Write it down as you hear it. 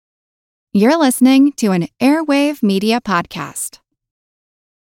You're listening to an Airwave Media Podcast.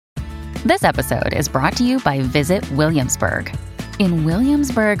 This episode is brought to you by Visit Williamsburg. In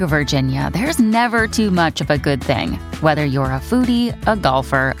Williamsburg, Virginia, there's never too much of a good thing. Whether you're a foodie, a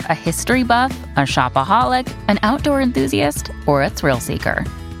golfer, a history buff, a shopaholic, an outdoor enthusiast, or a thrill seeker,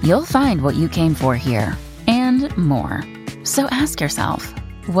 you'll find what you came for here and more. So ask yourself,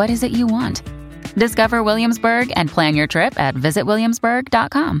 what is it you want? Discover Williamsburg and plan your trip at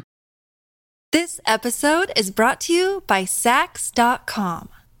visitwilliamsburg.com. This episode is brought to you by Sax.com.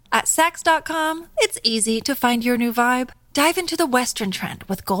 At Sax.com, it's easy to find your new vibe. Dive into the Western trend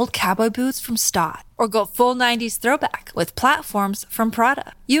with gold cowboy boots from Stott, or go full 90s throwback with platforms from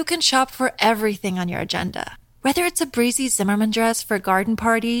Prada. You can shop for everything on your agenda, whether it's a breezy Zimmermann dress for a garden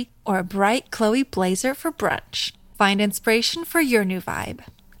party or a bright Chloe blazer for brunch. Find inspiration for your new vibe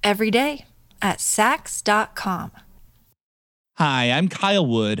every day at Sax.com. Hi, I'm Kyle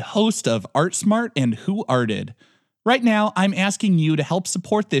Wood, host of Art Smart and Who Arted. Right now, I'm asking you to help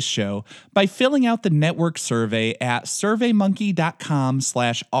support this show by filling out the network survey at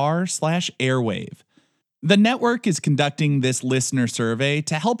surveymonkey.com/r/airwave. The network is conducting this listener survey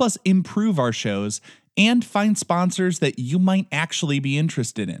to help us improve our shows and find sponsors that you might actually be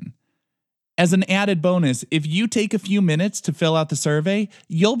interested in. As an added bonus, if you take a few minutes to fill out the survey,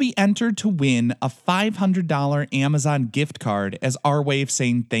 you'll be entered to win a $500 Amazon gift card as our way of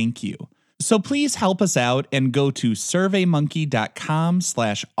saying thank you. So please help us out and go to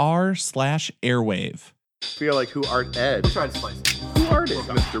surveymonkey.com/r/airwave. Feel like Who Art Ed. We'll try to spice it. Who Art Ed?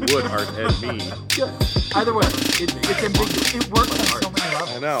 Mr. Wood Art Ed me. Good. Either way, it's ambiguous. It works on so many levels.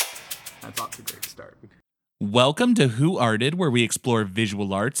 I know. That's off to a great start. Welcome to Who Arted, where we explore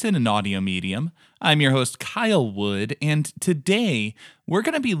visual arts in an audio medium. I'm your host, Kyle Wood, and today we're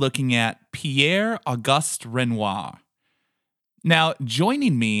going to be looking at Pierre-Auguste Renoir. Now,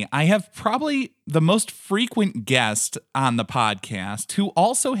 joining me, I have probably the most frequent guest on the podcast, who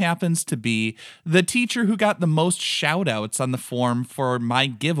also happens to be the teacher who got the most shout-outs on the form for my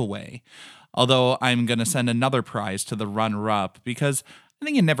giveaway. Although I'm going to send another prize to the runner-up because I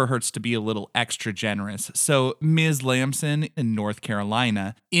think it never hurts to be a little extra generous. So, Ms. Lamson in North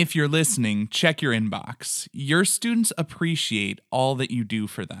Carolina, if you're listening, check your inbox. Your students appreciate all that you do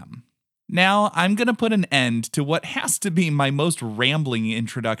for them. Now, I'm going to put an end to what has to be my most rambling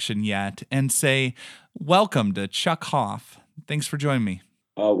introduction yet and say, welcome to Chuck Hoff. Thanks for joining me.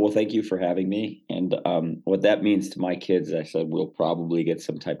 Well, thank you for having me. And what that means to my kids, I said we'll probably get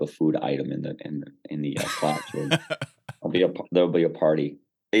some type of food item in the classroom. There'll be a party.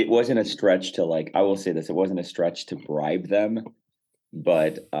 It wasn't a stretch to I will say this, it wasn't a stretch to bribe them,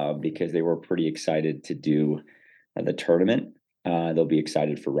 but because they were pretty excited to do the tournament. They'll be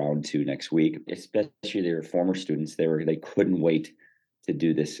excited for round 2 next week, especially their former students. They couldn't wait to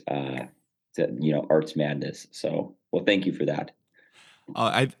do this, Arts Madness. So, well, thank you for that.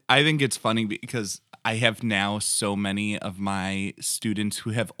 I think it's funny because I have now so many of my students who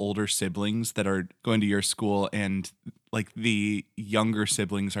have older siblings that are going to your school, and the younger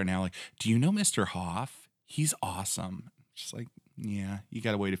siblings are now like, do you know Mr. Hoff? He's awesome. Just yeah, you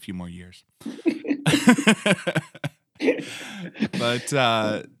got to wait a few more years. But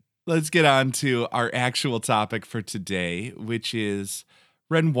let's get on to our actual topic for today, which is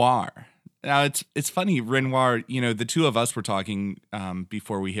Renoir. Now, it's funny, Renoir, the two of us were talking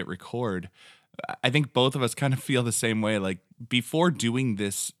before we hit record. I think both of us kind of feel the same way. Before doing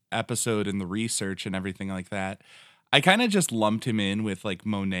this episode and the research and everything like that, I kind of just lumped him in with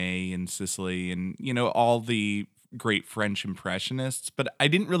Monet and Sisley and, all the great French Impressionists, but I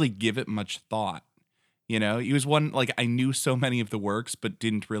didn't really give it much thought. He was one, I knew so many of the works, but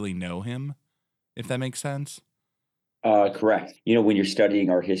didn't really know him, if that makes sense. Correct. When you're studying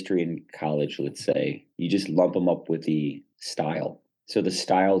art history in college, let's say, you just lump them up with the style. So the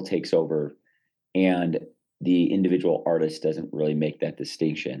style takes over and the individual artist doesn't really make that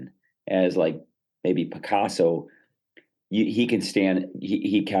distinction. As maybe Picasso, he can stand,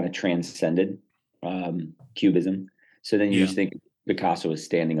 he kind of transcended Cubism. So then you just think Picasso is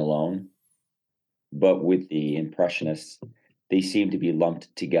standing alone. But with the Impressionists, they seem to be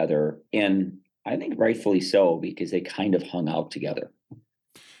lumped together, and I think rightfully so, because they kind of hung out together.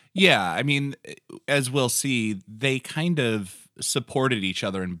 Yeah, I mean, as we'll see, they kind of supported each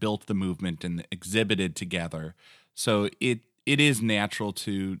other and built the movement and exhibited together. So it is natural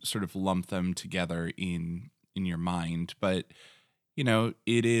to sort of lump them together in your mind, but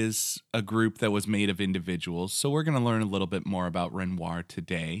it is a group that was made of individuals. So we're going to learn a little bit more about Renoir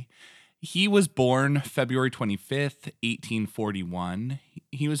today. He was born February 25th, 1841.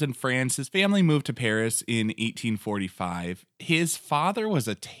 He was in France. His family moved to Paris in 1845. His father was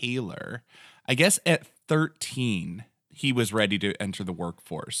a tailor. I guess at 13, he was ready to enter the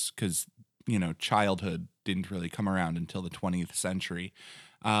workforce because, childhood didn't really come around until the 20th century.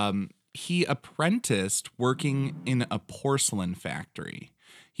 He apprenticed working in a porcelain factory.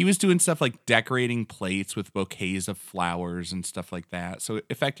 He was doing stuff like decorating plates with bouquets of flowers and stuff like that. So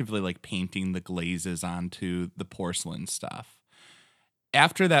effectively like painting the glazes onto the porcelain stuff.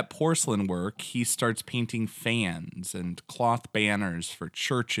 After that porcelain work, he starts painting fans and cloth banners for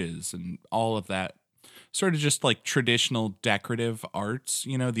churches and all of that sort of just like traditional decorative arts,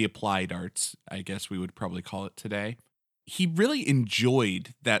 the applied arts, I guess we would probably call it today. He really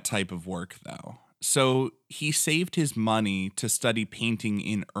enjoyed that type of work, though. So he saved his money to study painting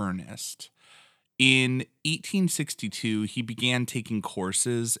in earnest. In 1862, he began taking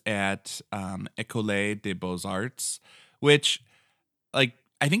courses at École des Beaux-Arts, which, I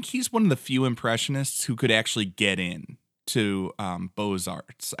think he's one of the few impressionists who could actually get in to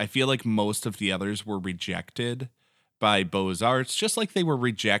Beaux-Arts. I feel like most of the others were rejected by Beaux-Arts, just like they were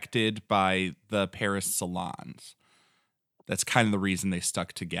rejected by the Paris salons. That's kind of the reason they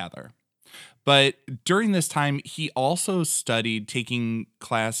stuck together. But during this time, he also studied taking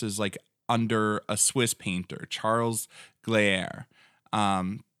classes like under a Swiss painter, Charles Gleyre.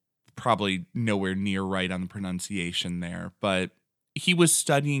 Probably nowhere near right on the pronunciation there, but he was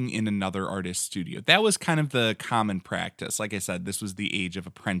studying in another artist's studio. That was kind of the common practice. Like I said, this was the age of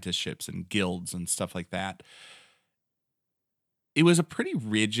apprenticeships and guilds and stuff like that. It was a pretty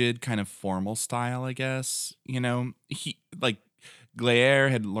rigid kind of formal style, I guess. Gleyre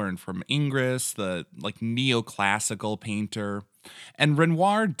had learned from Ingres, the neoclassical painter, and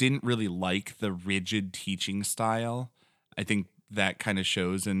Renoir didn't really like the rigid teaching style. I think that kind of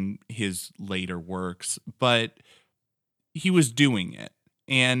shows in his later works, but he was doing it,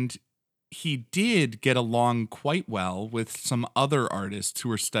 and he did get along quite well with some other artists who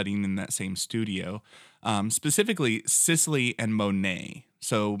were studying in that same studio, specifically Sisley and Monet.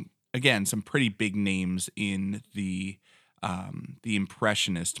 So again, some pretty big names in the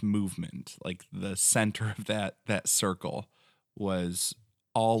Impressionist movement. Like the center of that circle was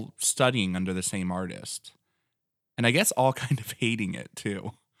all studying under the same artist, and I guess all kind of hating it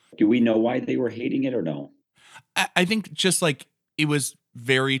too. Do we know why they were hating it or no? I think just like it was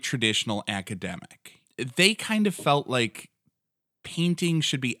very traditional academic. They kind of felt like painting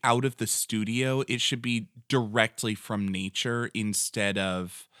should be out of the studio. It should be directly from nature instead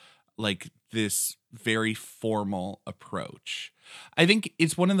of like this very formal approach. I think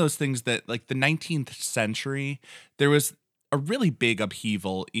it's one of those things that like the 19th century, there was a really big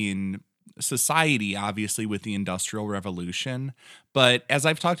upheaval in society, obviously with the Industrial Revolution. But as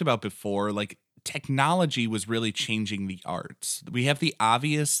I've talked about before, like technology was really changing the arts. We have the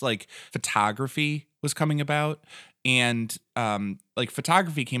obvious like photography was coming about, and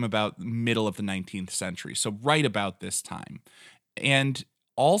photography came about middle of the 19th century, so right about this time. And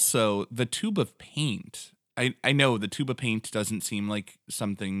also the tube of paint. I know the tube of paint doesn't seem like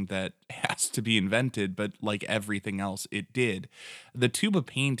something that has to be invented, but like everything else, it did. The tube of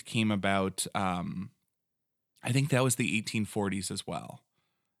paint came about, I think that was the 1840s as well.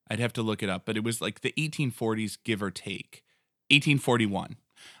 I'd have to look it up, but it was like the 1840s, give or take. 1841.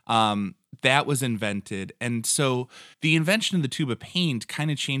 That was invented. And so the invention of the tube of paint kind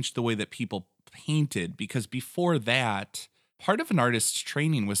of changed the way that people painted, because before that, part of an artist's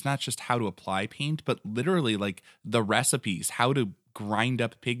training was not just how to apply paint, but literally like the recipes, how to grind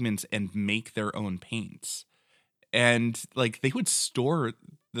up pigments and make their own paints. And like they would store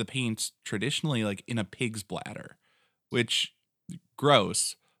the paints traditionally like in a pig's bladder, which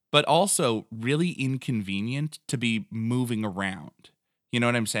gross, but also really inconvenient to be moving around. You know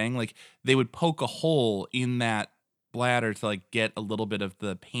what I'm saying? Like they would poke a hole in that bladder to like get a little bit of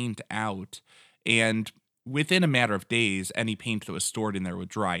the paint out, and within a matter of days, any paint that was stored in there would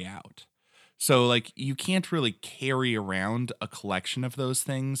dry out. So like you can't really carry around a collection of those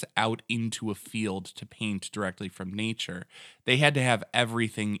things out into a field to paint directly from nature. They had to have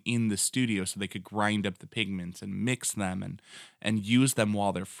everything in the studio so they could grind up the pigments and mix them and use them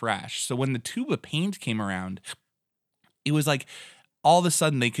while they're fresh. So when the tube of paint came around, it was like all of a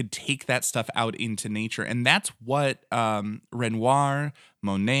sudden they could take that stuff out into nature. And that's what Renoir,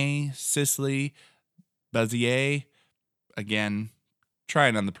 Monet, Sisley, Bezier, again,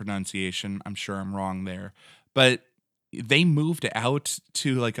 trying on the pronunciation, I'm sure I'm wrong there, but they moved out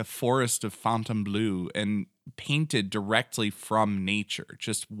to like a forest of Fontainebleau and painted directly from nature,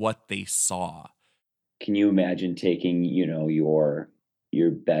 just what they saw. Can you imagine taking, your your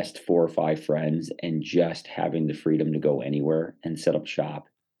best 4 or 5 friends and just having the freedom to go anywhere and set up shop.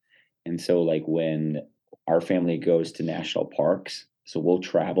 And so like when our family goes to national parks, so we'll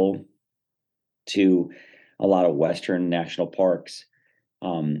travel to a lot of Western national parks.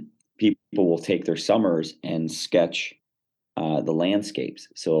 People will take their summers and sketch the landscapes.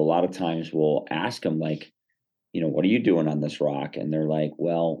 So a lot of times we'll ask them like, what are you doing on this rock? And they're like,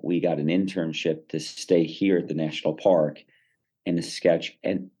 well, we got an internship to stay here at the national park and to sketch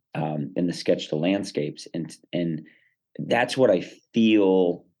and to sketch the landscapes. And that's what I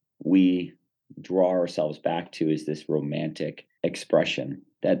feel we draw ourselves back to, is this romantic expression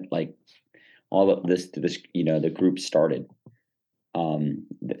that like all of this the group started,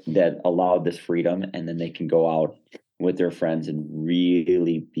 that allowed this freedom. And then they can go out with their friends and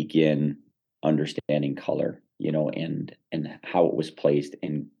really begin understanding color, and how it was placed,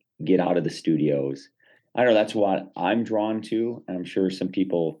 and get out of the studios. I don't know, that's what I'm drawn to. And I'm sure some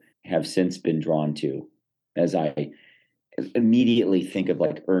people have since been drawn to, as I immediately think of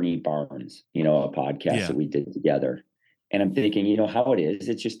like Ernie Barnes, a podcast that we did together. And I'm thinking, how it is.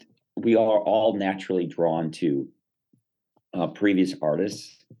 It's just, we are all naturally drawn to previous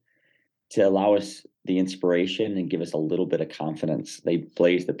artists to allow us the inspiration and give us a little bit of confidence. They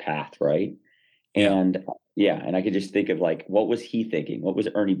blaze the path, right? And and I could just think of like, what was he thinking? What was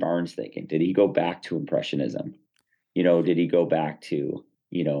Ernie Barnes thinking? Did he go back to Impressionism? Did he go back to,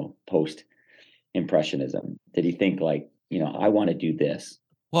 post-Impressionism? Did he think like, I want to do this?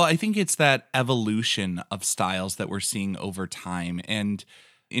 Well, I think it's that evolution of styles that we're seeing over time. And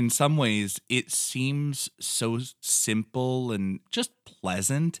in some ways, it seems so simple and just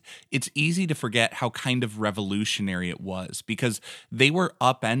pleasant. It's easy to forget how kind of revolutionary it was, because they were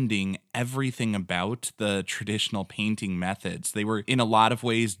upending everything about the traditional painting methods. They were, in a lot of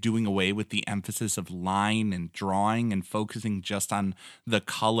ways, doing away with the emphasis of line and drawing and focusing just on the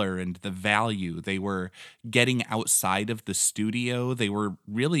color and the value. They were getting outside of the studio. They were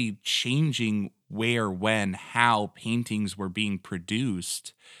really changing where, when, how paintings were being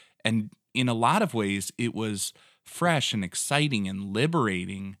produced. And in a lot of ways, it was fresh and exciting and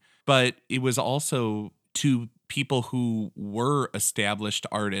liberating, but it was also to people who were established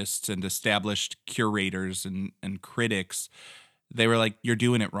artists and established curators and critics. They were like, you're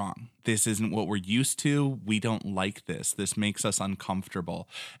doing it wrong. This isn't what we're used to. We don't like this. This makes us uncomfortable.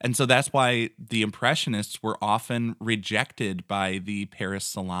 And so that's why the Impressionists were often rejected by the Paris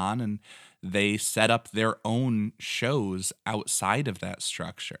Salon, and they set up their own shows outside of that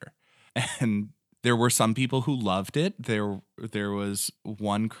structure. And there were some people who loved it. There was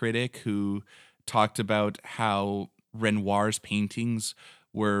one critic who talked about how Renoir's paintings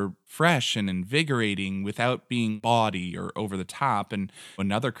were fresh and invigorating without being bawdy or over the top. And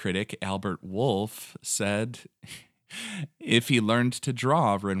another critic, Albert Wolff, said if he learned to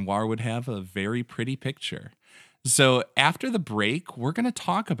draw, Renoir would have a very pretty picture. So after the break, we're going to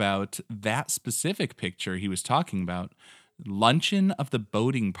talk about that specific picture he was talking about, Luncheon of the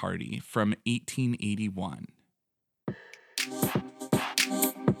Boating Party from 1881.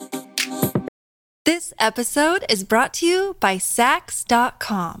 This episode is brought to you by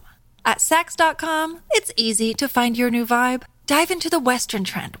Saks.com. At Saks.com, it's easy to find your new vibe. Dive into the Western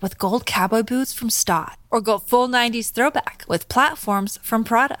trend with gold cowboy boots from Stott, or go full 90s throwback with platforms from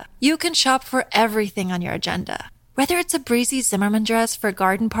Prada. You can shop for everything on your agenda, whether it's a breezy Zimmermann dress for a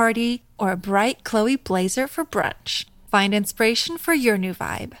garden party or a bright Chloe blazer for brunch. Find inspiration for your new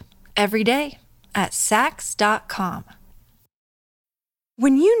vibe every day at Saks.com.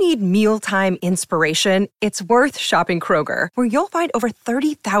 When you need mealtime inspiration, it's worth shopping Kroger, where you'll find over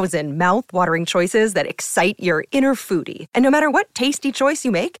 30,000 mouth-watering choices that excite your inner foodie. And no matter what tasty choice you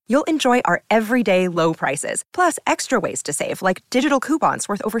make, you'll enjoy our everyday low prices, plus extra ways to save, like digital coupons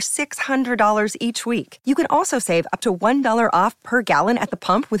worth over $600 each week. You can also save up to $1 off per gallon at the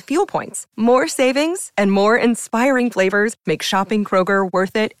pump with fuel points. More savings and more inspiring flavors make shopping Kroger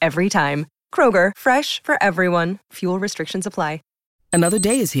worth it every time. Kroger, fresh for everyone. Fuel restrictions apply. Another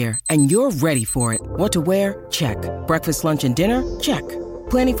day is here, and you're ready for it. What to wear? Check. Breakfast, lunch, and dinner? Check.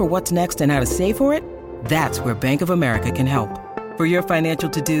 Planning for what's next and how to save for it? That's where Bank of America can help. For your financial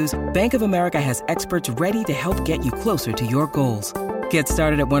to-dos, Bank of America has experts ready to help get you closer to your goals. Get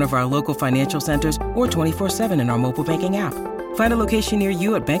started at one of our local financial centers or 24/7 in our mobile banking app. Find a location near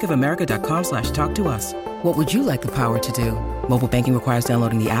you at bankofamerica.com/talktous. What would you like the power to do? Mobile banking requires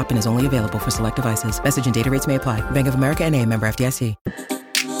downloading the app and is only available for select devices. Message and data rates may apply. Bank of America N.A., member FDIC.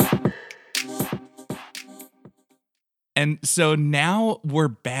 And so now we're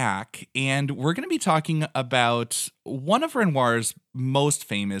back, and we're going to be talking about one of Renoir's most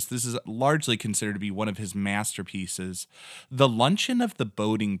famous. This is largely considered to be one of his masterpieces, The Luncheon of the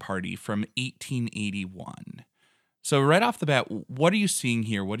Boating Party from 1881. So right off the bat, what are you seeing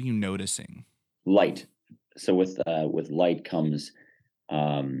here? What are you noticing? Light. So with light comes,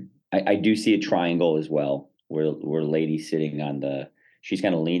 I do see a triangle as well, where lady's sitting she's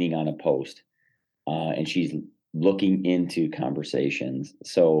kind of leaning on a post, and she's looking into conversations.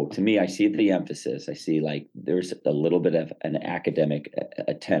 So to me, I see the emphasis. I see like there's a little bit of an academic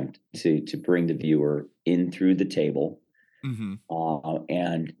attempt to bring the viewer in through the table,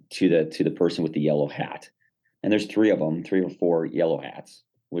 and to the person with the yellow hat. And there's three or four yellow hats,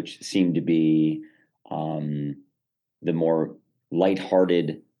 which seem to be the more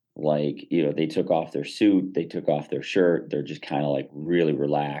lighthearted, like, they took off their suit, they took off their shirt, they're just kind of like really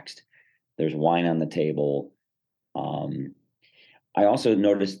relaxed. There's wine on the table. I also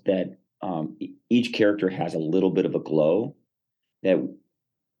noticed that each character has a little bit of a glow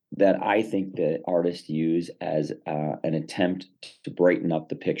that I think the artists use as an attempt to brighten up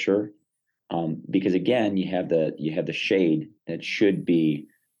the picture. Because again, you have the shade that should be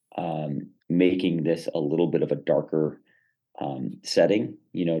making this a little bit of a darker setting,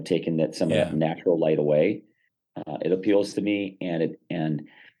 taking some of that natural light away. It appeals to me, and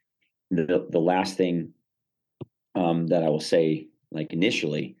the last thing that I will say, like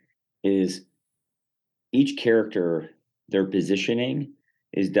initially, is each character, their positioning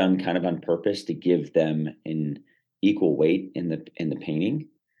is done kind of on purpose to give them an equal weight in the painting.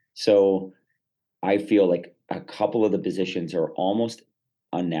 So I feel like a couple of the positions are almost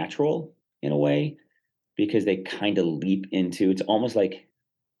unnatural in a way, because they kind of leap into, it's almost like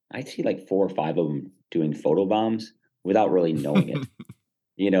I see like 4 or 5 of them doing photo bombs without really knowing it,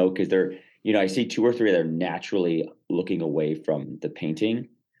 because they're, I see 2 or 3 that are naturally looking away from the painting,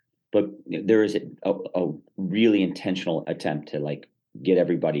 but there is a really intentional attempt to like get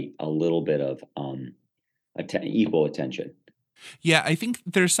everybody a little bit of equal attention. Yeah, I think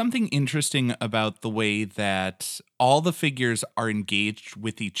there's something interesting about the way that all the figures are engaged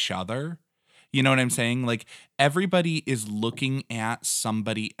with each other. You know what I'm saying? Like everybody is looking at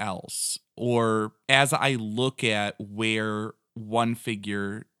somebody else. Or as I look at where one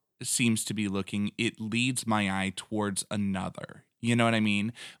figure seems to be looking, it leads my eye towards another. You know what I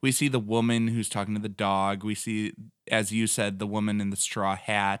mean? We see the woman who's talking to the dog. We see, as you said, the woman in the straw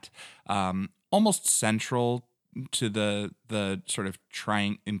hat, almost central to the sort of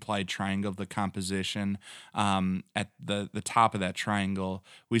implied triangle of the composition. At the top of that triangle,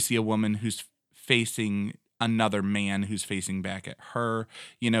 we see a woman who's facing another man who's facing back at her.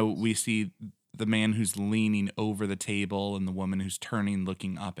 We see the man who's leaning over the table and the woman who's turning,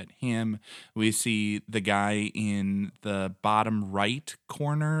 looking up at him. We see the guy in the bottom right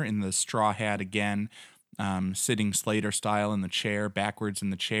corner in the straw hat again, sitting Slater style in the chair, backwards in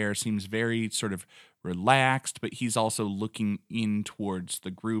the chair, seems very sort of relaxed, but he's also looking in towards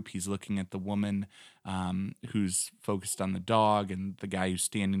the group. He's looking at the woman who's focused on the dog and the guy who's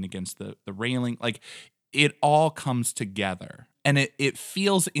standing against the railing. Like it all comes together, and it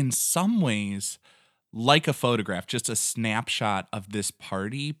feels in some ways like a photograph, just a snapshot of this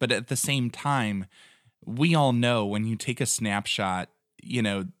party. But at the same time, we all know when you take a snapshot,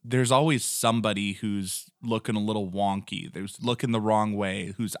 there's always somebody who's looking a little wonky, who's looking the wrong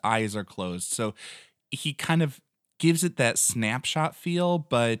way, whose eyes are closed. So he kind of gives it that snapshot feel,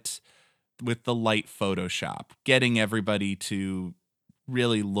 but with the light Photoshop, getting everybody to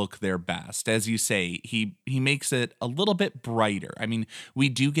really look their best. As you say, he makes it a little bit brighter. I mean, we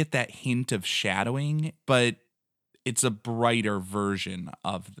do get that hint of shadowing, but it's a brighter version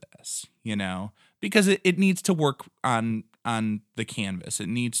of this, because it needs to work on the canvas. It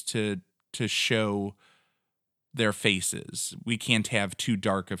needs to show their faces. We can't have too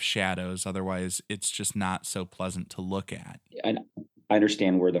dark of shadows, otherwise it's just not so pleasant to look at. And I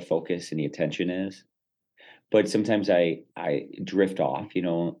understand where the focus and the attention is, but sometimes I drift off,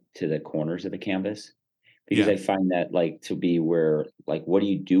 to the corners of the canvas, because I find that like to be where, like, what do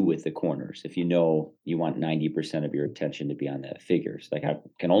you do with the corners if you want 90% of your attention to be on the figures? Like I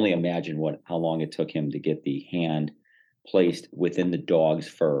can only imagine how long it took him to get the hand placed within the dog's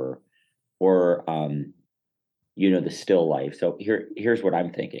fur, or the still life. So here's what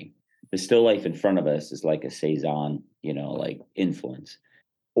I'm thinking. The still life in front of us is like a Cezanne, like influence,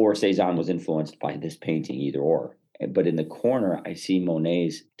 or Cezanne was influenced by this painting, either or. But in the corner, I see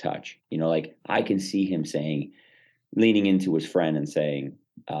Monet's touch, like I can see him leaning into his friend and saying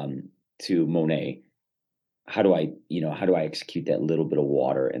to Monet, how do I execute that little bit of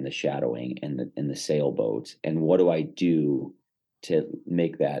water and the shadowing and the sailboats, and what do I do to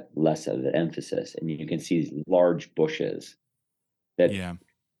make that less of an emphasis? And you can see these large bushes that Yeah.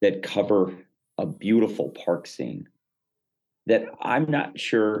 that cover a beautiful park scene that I'm not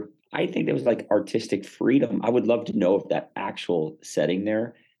sure. I think there was like artistic freedom. I would love to know if that actual setting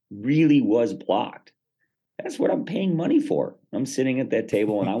there really was blocked. That's what I'm paying money for. I'm sitting at that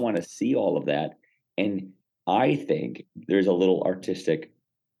table and I want to see all of that. And I think there's a little artistic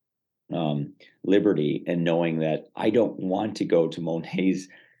liberty in knowing that I don't want to go to Monet's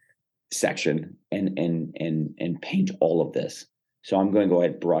section and paint all of this. So I'm going to go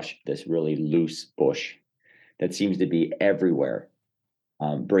ahead and brush this really loose bush that seems to be everywhere,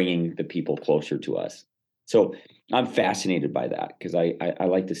 bringing the people closer to us. So I'm fascinated by that because I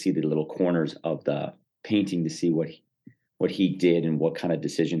like to see the little corners of the painting to see what he did and what kind of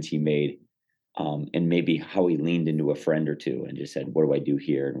decisions he made, and maybe how he leaned into a friend or two and just said, "What do I do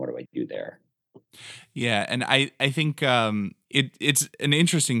here and what do I do there?" Yeah, and I think it's an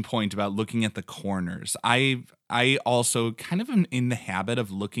interesting point about looking at the corners. I also kind of am in the habit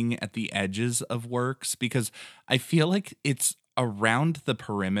of looking at the edges of works because I feel like it's around the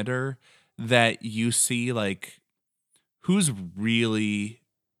perimeter that you see like who's really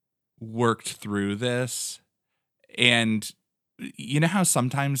worked through this. And you know how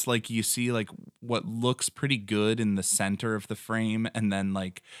sometimes like you see like what looks pretty good in the center of the frame and then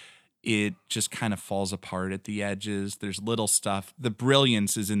like it just kind of falls apart at the edges. There's little stuff. The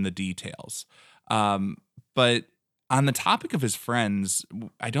brilliance is in the details. But on the topic of his friends,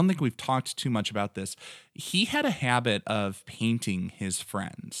 I don't think we've talked too much about this. He had a habit of painting his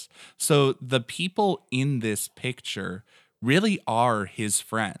friends. So the people in this picture really are his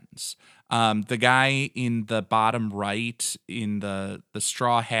friends. The guy in the bottom right in the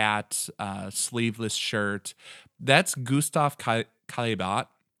straw hat, sleeveless shirt, that's Gustav Caillebotte.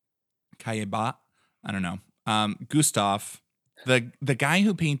 I don't know. Gustav, the guy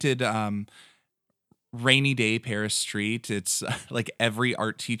who painted Rainy Day Paris Street. It's like every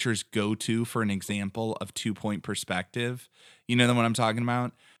art teacher's go-to for an example of 2-point perspective. You know the one I'm talking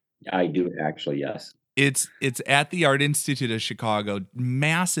about? I do actually, yes. It's at the Art Institute of Chicago.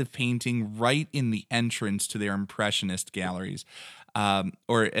 Massive painting right in the entrance to their Impressionist galleries.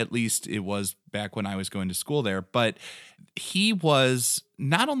 Or at least it was back when I was going to school there. But he was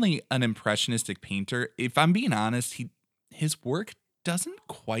not only an impressionistic painter, if I'm being honest, his work doesn't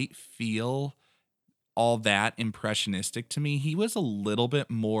quite feel all that impressionistic to me. He was a little bit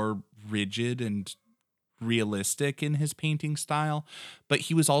more rigid and realistic in his painting style, but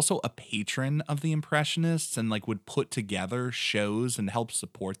he was also a patron of the Impressionists and like would put together shows and help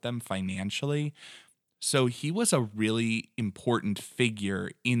support them financially. So he was a really important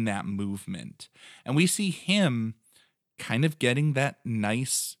figure in that movement. And we see him kind of getting that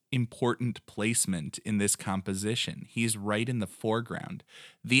nice, important placement in this composition. He's right in the foreground.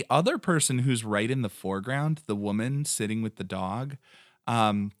 The other person who's right in the foreground, the woman sitting with the dog,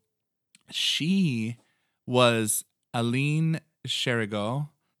 she was Aline Cherigot,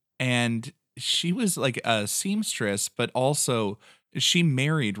 and she was like a seamstress, but also she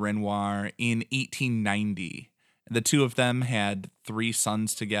married Renoir in 1890. The two of them had 3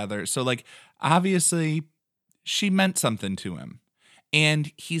 sons together. So like obviously she meant something to him.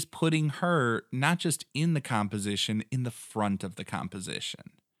 And he's putting her not just in the composition, in the front of the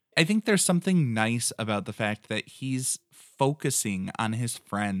composition. I think there's something nice about the fact that he's focusing on his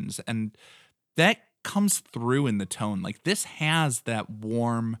friends, and that comes through in the tone. Like this has that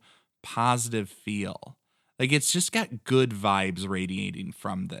warm, positive feel. Like it's just got good vibes radiating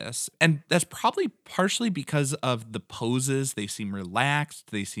from this. And that's probably partially because of the poses. They seem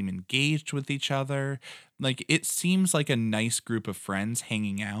relaxed. They seem engaged with each other. Like it seems like a nice group of friends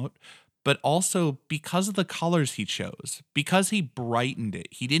hanging out, but also because of the colors he chose, because he brightened it.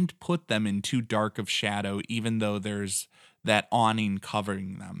 He didn't put them in too dark of shadow, even though there's that awning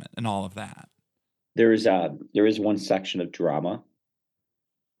covering them and all of that. There is one section of drama.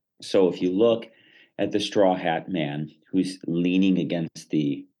 So if you look at the straw hat man who's leaning against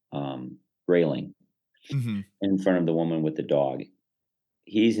the railing in front of the woman with the dog,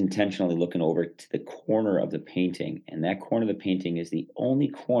 he's intentionally looking over to the corner of the painting, and that corner of the painting is the only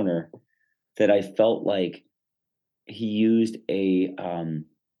corner that I felt like he used a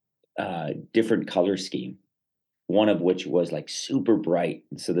different color scheme, one of which was like super bright.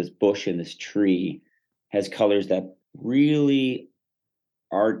 And so this bush and this tree has colors that really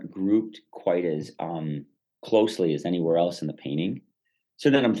aren't grouped quite as closely as anywhere else in the painting. So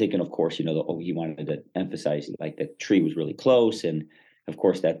then I'm thinking, of course, he wanted to emphasize like the tree was really close, and of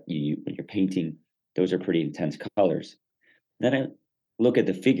course that when you're painting those are pretty intense colors. Then I look at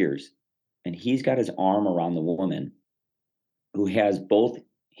the figures, and he's got his arm around the woman who has both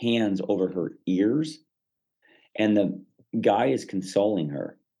hands over her ears, and the guy is consoling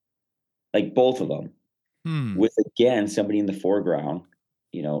her, like both of them, with again somebody in the foreground,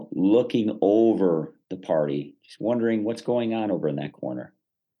 looking over the party, just wondering what's going on over in that corner.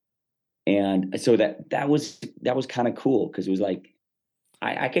 And so that was kind of cool, because it was like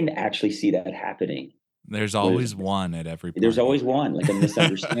I can actually see that happening. There's always one at every party. There's always one, like a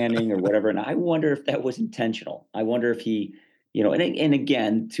misunderstanding or whatever. And I wonder if that was intentional. I wonder if he, and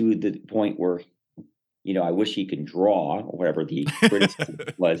again, to the point where, I wish he could draw, or whatever the criticism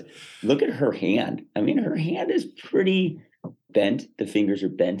was. Look at her hand. I mean, her hand is pretty bent. The fingers are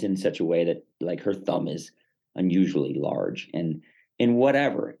bent in such a way that, like, her thumb is unusually large. And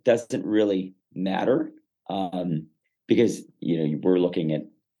whatever, it doesn't really matter, because, we're looking at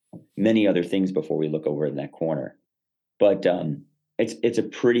many other things before we look over in that corner. But it's a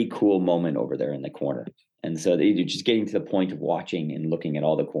pretty cool moment over there in the corner. And so you're just getting to the point of watching and looking at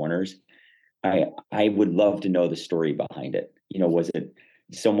all the corners. I would love to know the story behind it. Was it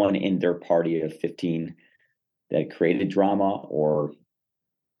someone in their party of 15 that created drama, or,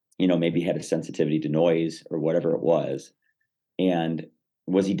 maybe had a sensitivity to noise or whatever it was? And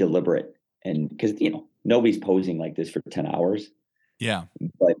was he deliberate? And because, nobody's posing like this for 10 hours. Yeah.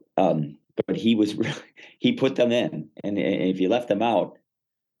 But he was he put them in, and if he left them out,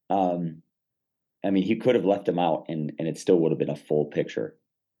 he could have left them out, and it still would have been a full picture.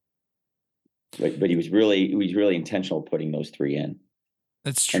 But he was really intentional putting those three in.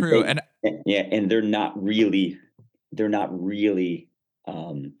 That's true. And they're not really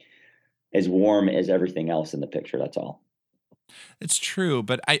as warm as everything else in the picture. That's all. It's true,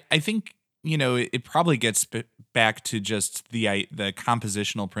 but I think, it probably gets back to just the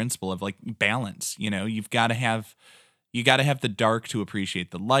compositional principle of, like, balance. You've got to have the dark to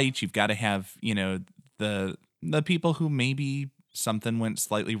appreciate the light. You've got to have, the people who maybe something went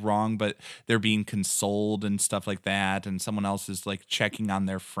slightly wrong, but they're being consoled and stuff like that, and someone else is, like, checking on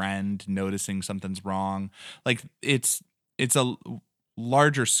their friend, noticing something's wrong. Like, it's a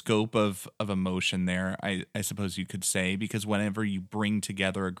larger scope of emotion there, I suppose you could say, because whenever you bring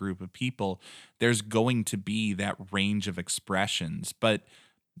together a group of people, there's going to be that range of expressions, but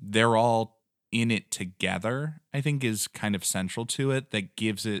they're all in it together, I think, is kind of central to it, that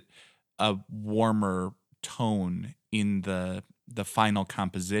gives it a warmer tone in the final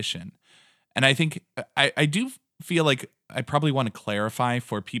composition. And I think I do feel like I probably want to clarify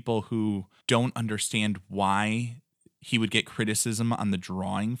for people who don't understand why he would get criticism on the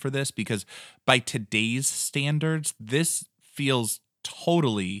drawing for this, because by today's standards, this feels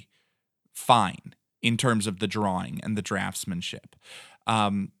totally fine in terms of the drawing and the draftsmanship.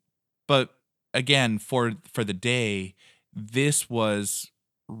 But again, for the day, this was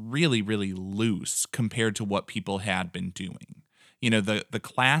really, really loose compared to what people had been doing. The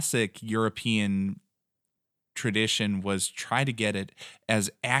classic European tradition was try to get it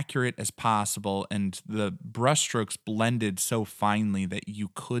as accurate as possible, and the brushstrokes blended so finely that you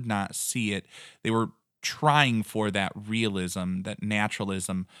could not see it. They were trying for that realism, that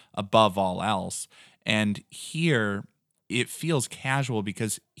naturalism above all else. And here it feels casual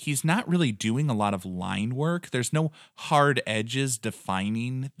because he's not really doing a lot of line work. There's no hard edges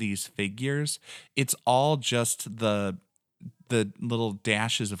defining these figures. It's all just the little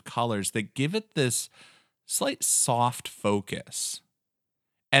dashes of colors that give it this slight soft focus.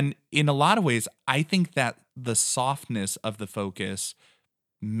 And in a lot of ways, I think that the softness of the focus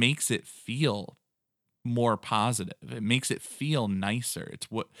makes it feel more positive. It makes it feel nicer. It's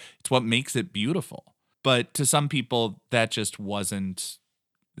what makes it beautiful. But to some people, that just wasn't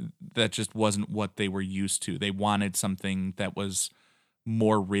what they were used to. They wanted something that was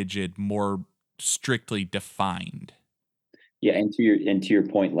more rigid, more strictly defined. Yeah, and to your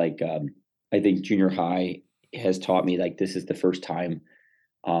point, like, I think junior high has taught me, like, this is the first time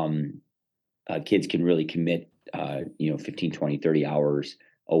kids can really commit 15, 20, 30 hours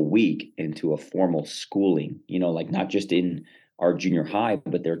a week into a formal schooling, like, not just in our junior high,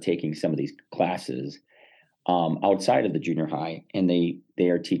 but they're taking some of these classes outside of the junior high, and they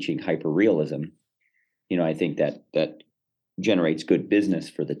are teaching hyperrealism. I think that generates good business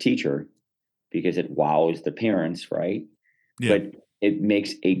for the teacher because it wows the parents, right? Yeah. But it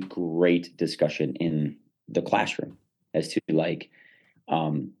makes a great discussion in the classroom as to, like,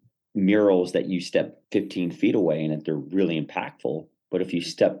 murals that you step 15 feet away and that they're really impactful. But if you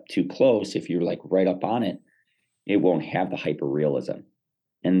step too close, if you're, like, right up on it, it won't have the hyper realism.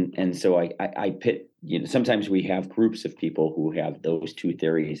 And so I pit, sometimes we have groups of people who have those two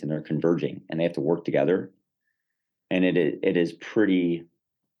theories and they're converging and they have to work together. And it is pretty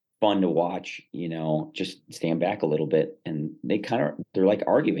fun to watch, just stand back a little bit, and they're like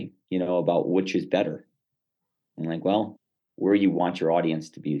arguing, about which is better. I'm like, well, where you want your audience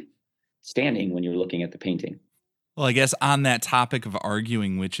to be standing when you're looking at the painting. Well, I guess on that topic of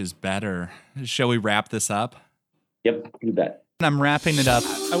arguing which is better, shall we wrap this up? Yep, you bet. I'm wrapping it up.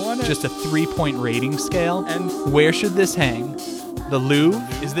 I want just a 3-point rating scale. And where should this hang? The Louvre?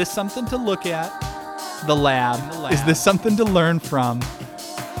 Is this something to look at? The lab? Is this something to learn from?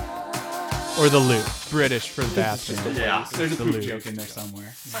 Or the Louvre? British for the bathroom. Yeah, there's a Louvre joke in there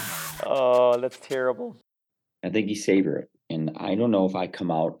somewhere. Oh, that's terrible. I think you savor it. And I don't know if I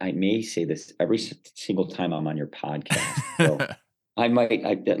come out, I may say this every single time I'm on your podcast. So I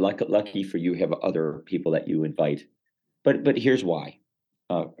might, lucky for you, have other people that you invite. But here's why.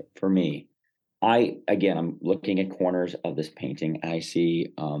 For me, I'm looking at corners of this painting. And I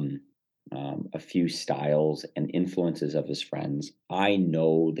see a few styles and influences of his friends. I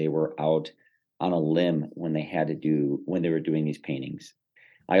know they were out on a limb when they were doing these paintings.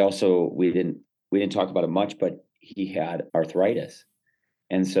 We didn't talk about it much, but he had arthritis.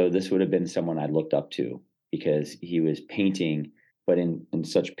 And so this would have been someone I looked up to because he was painting, but in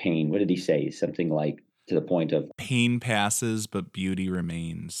such pain. What did he say? Something like, to the point of, pain passes, but beauty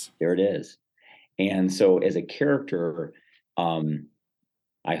remains. There it is. And so as a character,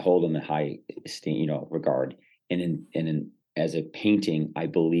 I hold him in high esteem, regard. And as a painting, I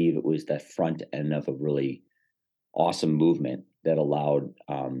believe it was the front end of a really awesome movement that allowed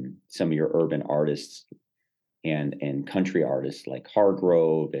some of your urban artists and country artists like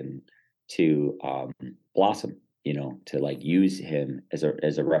Hargrove and to blossom, to like use him as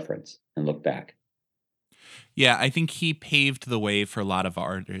a reference and look back. Yeah, I think he paved the way for a lot of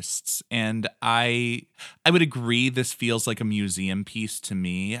artists, and I would agree this feels like a museum piece to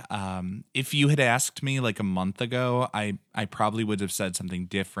me. If you had asked me like a month ago, I probably would have said something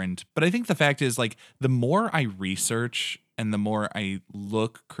different. But I think the fact is, like, the more I research and the more I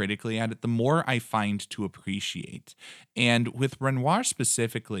look critically at it, the more I find to appreciate. And with Renoir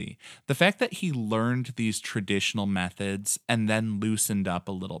specifically, the fact that he learned these traditional methods and then loosened up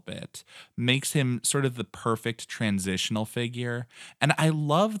a little bit makes him sort of the perfect transitional figure. And I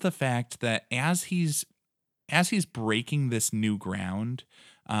love the fact that as he's breaking this new ground,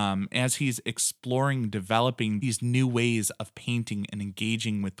 as he's exploring, developing these new ways of painting and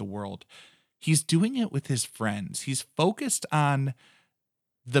engaging with the world, he's doing it with his friends. He's focused on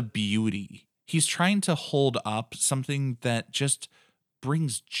the beauty. He's trying to hold up something that just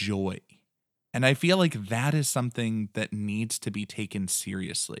brings joy. And I feel like that is something that needs to be taken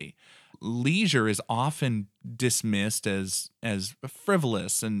seriously. Leisure is often dismissed as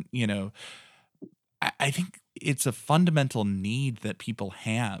frivolous, and I think it's a fundamental need that people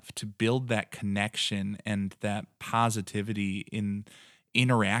have to build that connection and that positivity in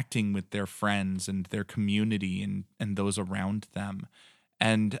interacting with their friends and their community and those around them.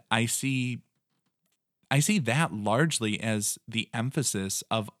 And I see that largely as the emphasis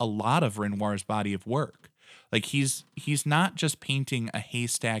of a lot of Renoir's body of work. Like he's not just painting a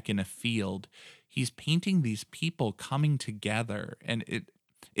haystack in a field. He's painting these people coming together, and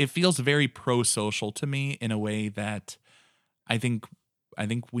it feels very pro-social to me in a way that I think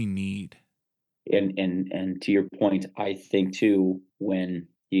we need. And to your point, I think too, when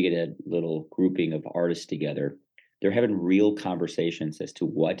you get a little grouping of artists together, they're having real conversations as to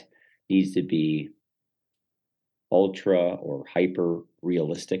what needs to be ultra or hyper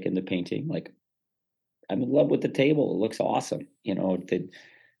realistic in the painting. Like, I'm in love with the table. It looks awesome. He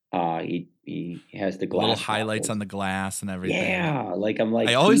has the glass little highlights on the glass and everything. Yeah,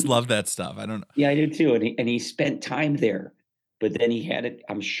 I always love that stuff. I don't know. Yeah, I do too. And he spent time there. But then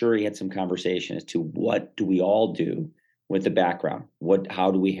I'm sure he had some conversation as to what do we all do with the background?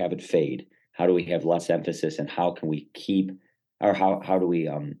 How do we have it fade? How do we have less emphasis? And how can we how do we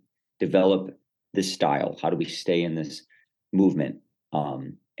develop this style? How do we stay in this movement?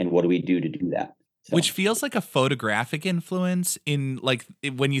 And what do we do to do that? So. Which feels like a photographic influence in, like,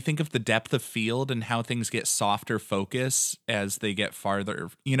 when you think of the depth of field and how things get softer focus as they get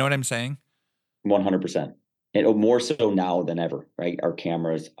farther. You know what I'm saying? 100%. And more so now than ever, right? Our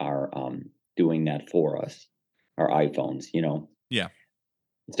cameras are doing that for us, our iPhones, Yeah.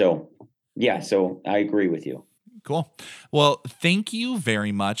 So I agree with you. Cool. Well, thank you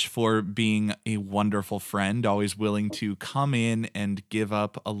very much for being a wonderful friend, always willing to come in and give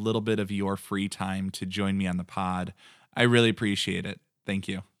up a little bit of your free time to join me on the pod. I really appreciate it. Thank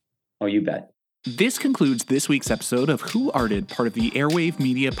you. Oh, you bet. This concludes this week's episode of Who Arted, part of the Airwave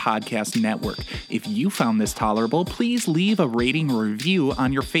Media Podcast Network. If you found this tolerable, please leave a rating or review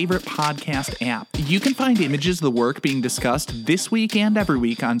on your favorite podcast app. You can find images of the work being discussed this week and every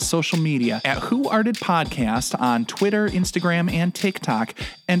week on social media at Who Arted Podcast on Twitter, Instagram, and TikTok,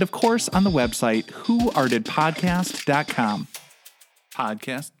 and of course on the website whoartedpodcast.com.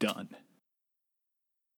 Podcast done.